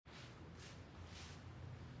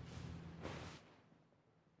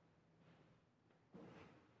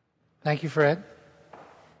Thank you, Fred.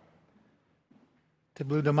 To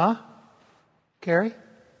Blue Dama? Carrie?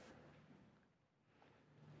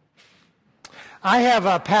 I have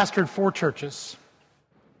pastored 4 churches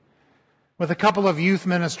with a couple of youth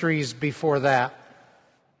ministries before that.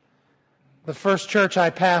 The first church I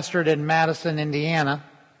pastored in Madison, Indiana.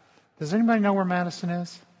 Does anybody know where Madison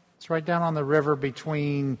is? It's right down on the river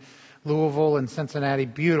between Louisville and Cincinnati.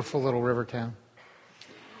 Beautiful little river town.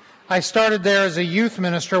 I started there as a youth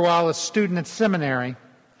minister while I was a student at seminary.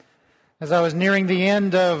 As I was nearing the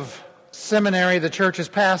end of seminary, the church's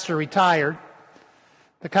pastor retired.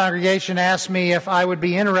 The congregation asked me if I would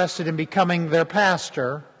be interested in becoming their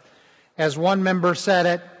pastor. As one member said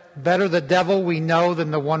it, better the devil we know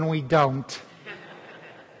than the one we don't.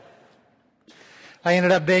 I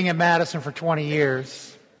ended up being at Madison for 20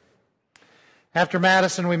 years. After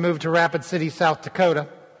Madison, we moved to Rapid City, South Dakota,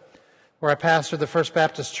 where I pastored the First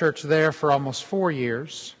Baptist Church there for almost 4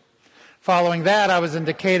 years. Following that, I was in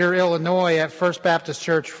Decatur, Illinois at First Baptist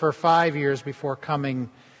Church for 5 years before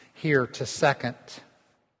coming here to Second.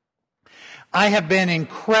 I have been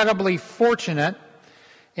incredibly fortunate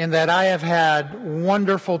in that I have had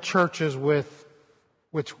wonderful churches with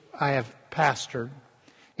which I have pastored.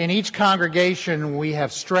 In each congregation, we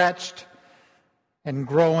have stretched and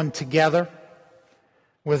grown together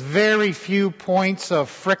with very few points of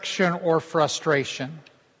friction or frustration.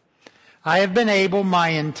 I have been able my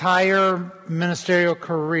entire ministerial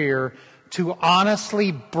career to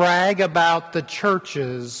honestly brag about the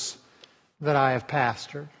churches that I have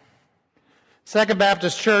pastored. Second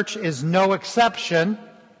Baptist Church is no exception,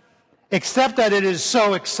 except that it is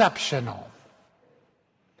so exceptional.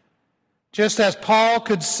 Just as Paul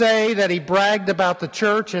could say that he bragged about the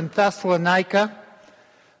church in Thessalonica,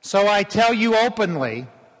 so I tell you openly,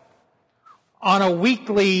 on a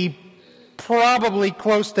weekly, probably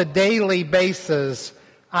close to daily basis,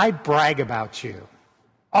 I brag about you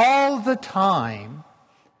all the time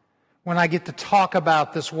when I get to talk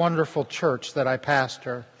about this wonderful church that I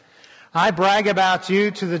pastor. I brag about you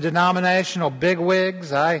to the denominational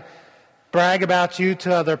bigwigs. I brag about you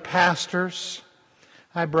to other pastors.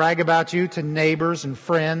 I brag about you to neighbors and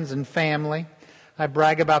friends and family. I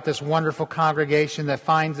brag about this wonderful congregation that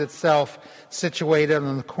finds itself situated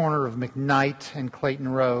on the corner of McKnight and Clayton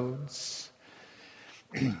Roads.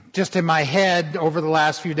 Just in my head, over the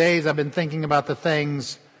last few days, I've been thinking about the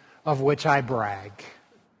things of which I brag.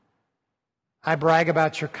 I brag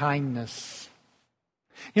about your kindness.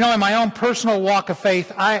 You know, in my own personal walk of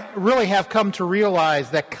faith, I really have come to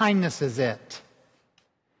realize that kindness is it.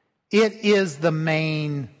 It is the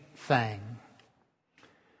main thing.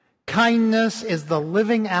 Kindness is the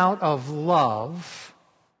living out of love.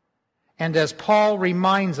 And as Paul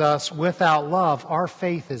reminds us, without love, our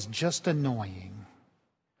faith is just annoying.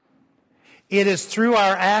 It is through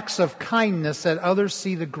our acts of kindness that others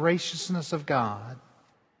see the graciousness of God.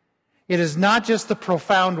 It is not just the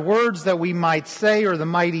profound words that we might say or the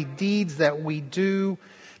mighty deeds that we do,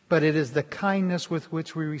 but it is the kindness with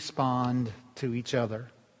which we respond to each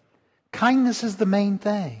other. Kindness is the main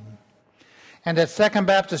thing. And at Second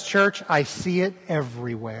Baptist Church, I see it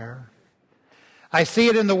everywhere. I see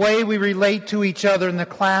it in the way we relate to each other in the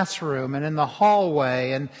classroom and in the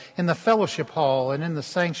hallway and in the fellowship hall and in the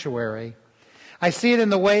sanctuary. I see it in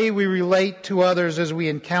the way we relate to others as we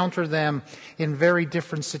encounter them in very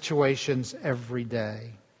different situations every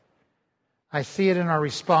day. I see it in our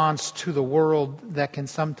response to the world that can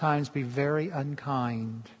sometimes be very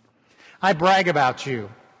unkind. I brag about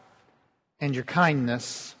you and your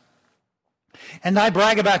kindness. And I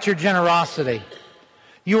brag about your generosity.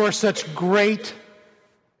 You are such great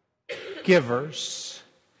givers.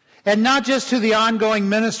 And not just to the ongoing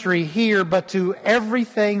ministry here, but to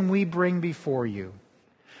everything we bring before you.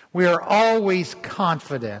 We are always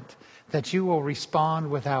confident that you will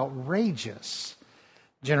respond with outrageous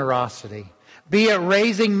generosity. Be it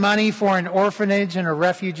raising money for an orphanage and a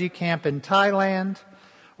refugee camp in Thailand,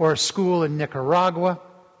 or a school in Nicaragua,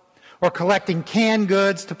 or collecting canned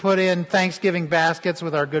goods to put in Thanksgiving baskets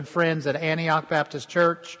with our good friends at Antioch Baptist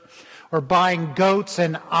Church, or buying goats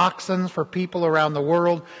and oxen for people around the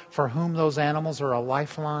world for whom those animals are a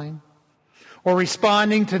lifeline, or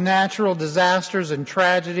responding to natural disasters and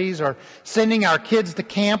tragedies, or sending our kids to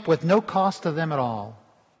camp with no cost to them at all,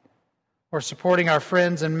 or supporting our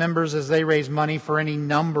friends and members as they raise money for any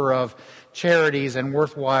number of charities and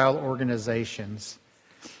worthwhile organizations.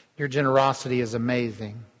 Your generosity is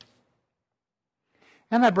amazing.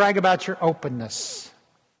 And I brag about your openness.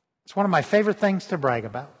 It's one of my favorite things to brag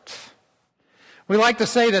about. We like to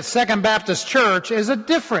say that Second Baptist Church is a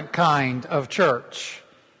different kind of church.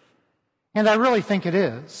 And I really think it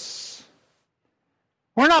is.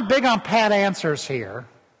 We're not big on pat answers here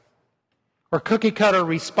or cookie-cutter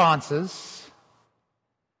responses.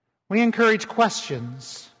 We encourage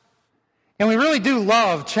questions. And we really do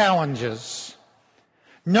love challenges.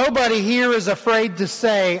 Nobody here is afraid to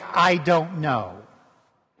say, I don't know.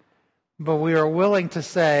 But we are willing to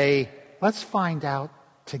say, let's find out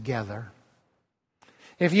together.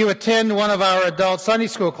 If you attend one of our adult Sunday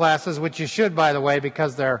school classes, which you should, by the way,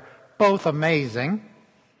 because they're both amazing,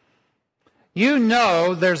 you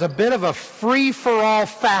know there's a bit of a free-for-all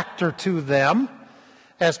factor to them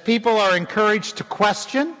as people are encouraged to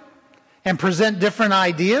question and present different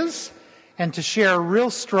ideas and to share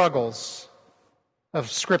real struggles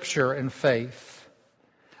of Scripture and faith.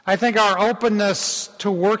 I think our openness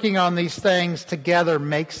to working on these things together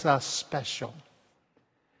makes us special.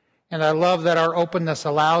 And I love that our openness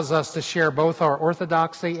allows us to share both our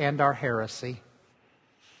orthodoxy and our heresy.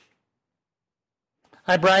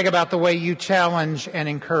 I brag about the way you challenge and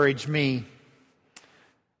encourage me.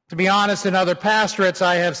 To be honest, in other pastorates,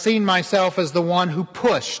 I have seen myself as the one who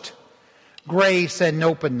pushed grace and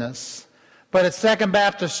openness. But at Second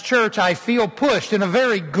Baptist Church, I feel pushed in a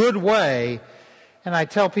very good way. And I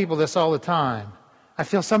tell people this all the time. I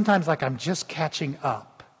feel sometimes like I'm just catching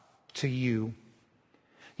up to you.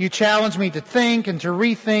 You challenge me to think and to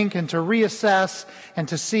rethink and to reassess and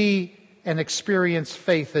to see and experience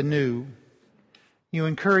faith anew. You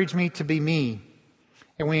encourage me to be me.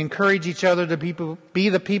 And we encourage each other to be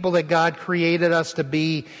the people that God created us to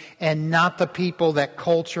be and not the people that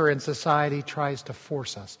culture and society tries to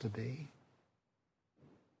force us to be.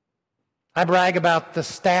 I brag about the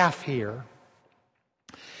staff here.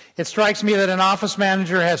 It strikes me that an office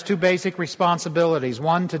manager has two basic responsibilities.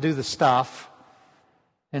 One, to do the stuff,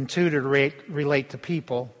 and two, to relate to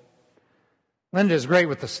people. Linda is great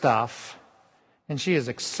with the stuff, and she is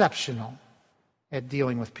exceptional at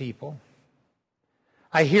dealing with people.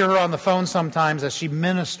 I hear her on the phone sometimes as she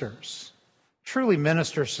ministers, truly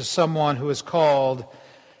ministers to someone who is called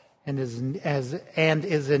and is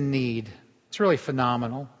in need. It's really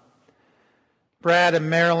phenomenal. Brad and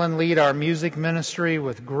Marilyn lead our music ministry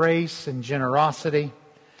with grace and generosity.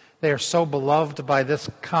 They are so beloved by this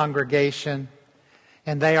congregation,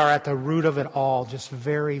 and they are at the root of it all, just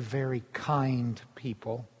very, very kind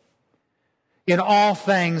people. In all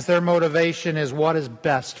things, their motivation is what is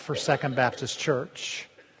best for Second Baptist Church.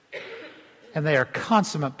 And they are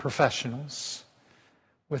consummate professionals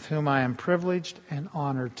with whom I am privileged and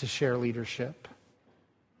honored to share leadership.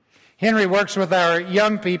 Henry works with our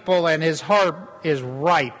young people, and his heart is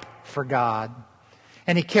ripe for God.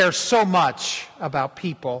 And he cares so much about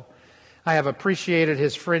people. I have appreciated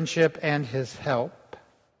his friendship and his help.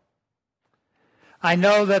 I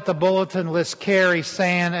know that the bulletin lists Carrie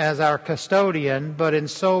Sand as our custodian, but in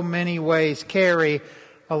so many ways, Carrie,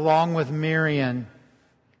 along with Miriam,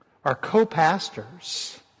 are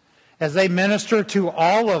co-pastors as they minister to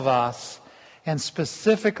all of us, and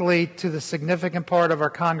specifically to the significant part of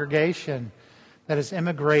our congregation that has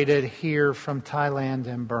immigrated here from Thailand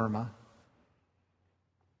and Burma.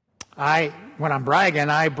 When I'm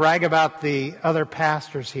bragging, I brag about the other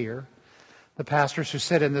pastors here, the pastors who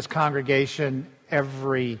sit in this congregation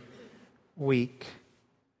every week.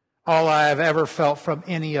 All I have ever felt from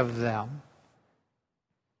any of them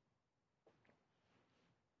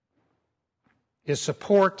is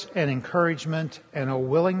support and encouragement and a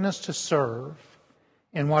willingness to serve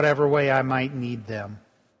in whatever way I might need them.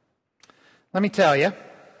 Let me tell you,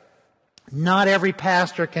 not every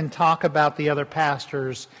pastor can talk about the other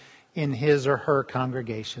pastors in his or her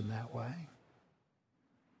congregation that way.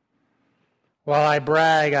 While I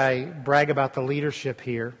brag about the leadership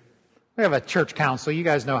here. We have a church council. You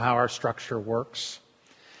guys know how our structure works.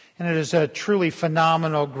 And it is a truly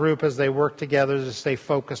phenomenal group as they work together to stay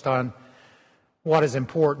focused on what is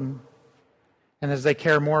important, and as they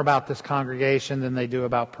care more about this congregation than they do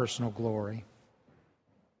about personal glory.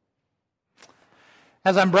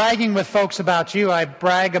 As I'm bragging with folks about you, I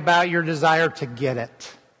brag about your desire to get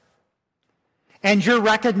it, and your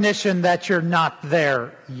recognition that you're not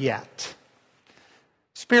there yet.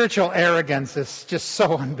 Spiritual arrogance is just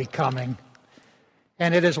so unbecoming,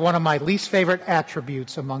 and it is one of my least favorite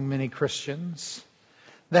attributes among many Christians.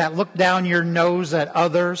 That look down your nose at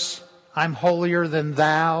others, I'm holier than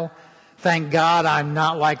thou. Thank God I'm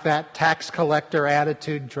not like that tax collector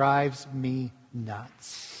attitude drives me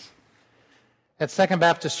nuts. At Second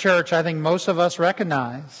Baptist Church, I think most of us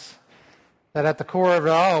recognize that at the core of it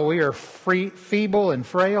all, we are feeble and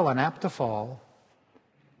frail and apt to fall.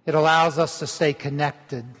 It allows us to stay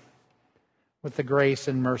connected with the grace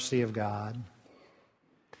and mercy of God.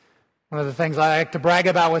 One of the things I like to brag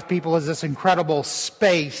about with people is this incredible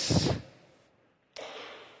space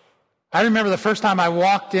I remember the first time I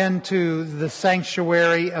walked into the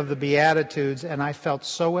sanctuary of the Beatitudes, and I felt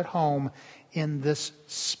so at home in this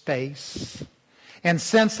space and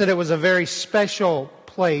sensed that it was a very special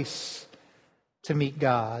place to meet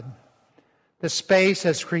God. The space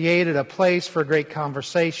has created a place for great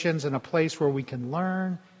conversations and a place where we can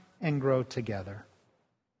learn and grow together.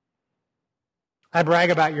 I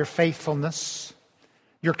brag about your faithfulness,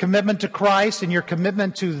 your commitment to Christ, and your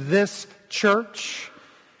commitment to this church,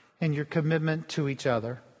 and your commitment to each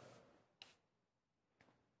other.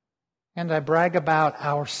 And I brag about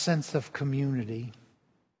our sense of community.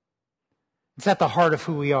 It's at the heart of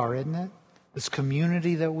who we are, isn't it? This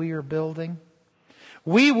community that we are building.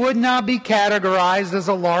 We would not be categorized as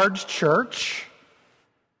a large church,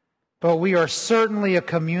 but we are certainly a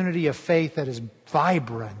community of faith that is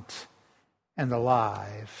vibrant and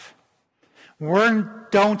alive. We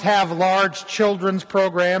don't have large children's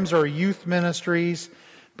programs or youth ministries,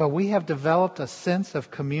 but we have developed a sense of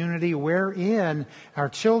community wherein our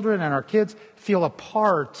children and our kids feel a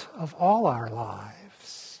part of all our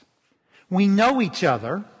lives. We know each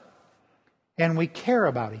other and we care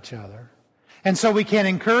about each other. And so we can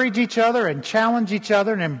encourage each other and challenge each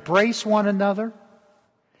other and embrace one another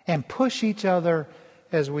and push each other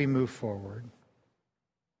as we move forward.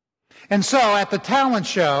 And so at the talent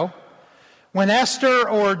show, when Esther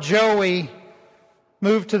or Joey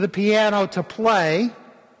move to the piano to play,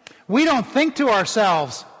 we don't think to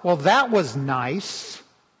ourselves, well, that was nice.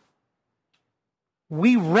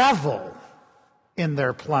 We revel in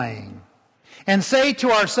their playing and say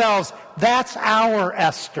to ourselves, that's our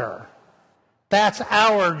Esther. That's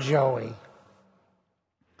our Joey.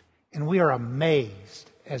 And we are amazed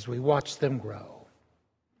as we watch them grow.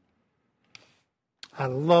 I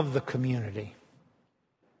love the community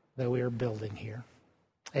that we are building here.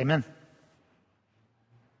 Amen.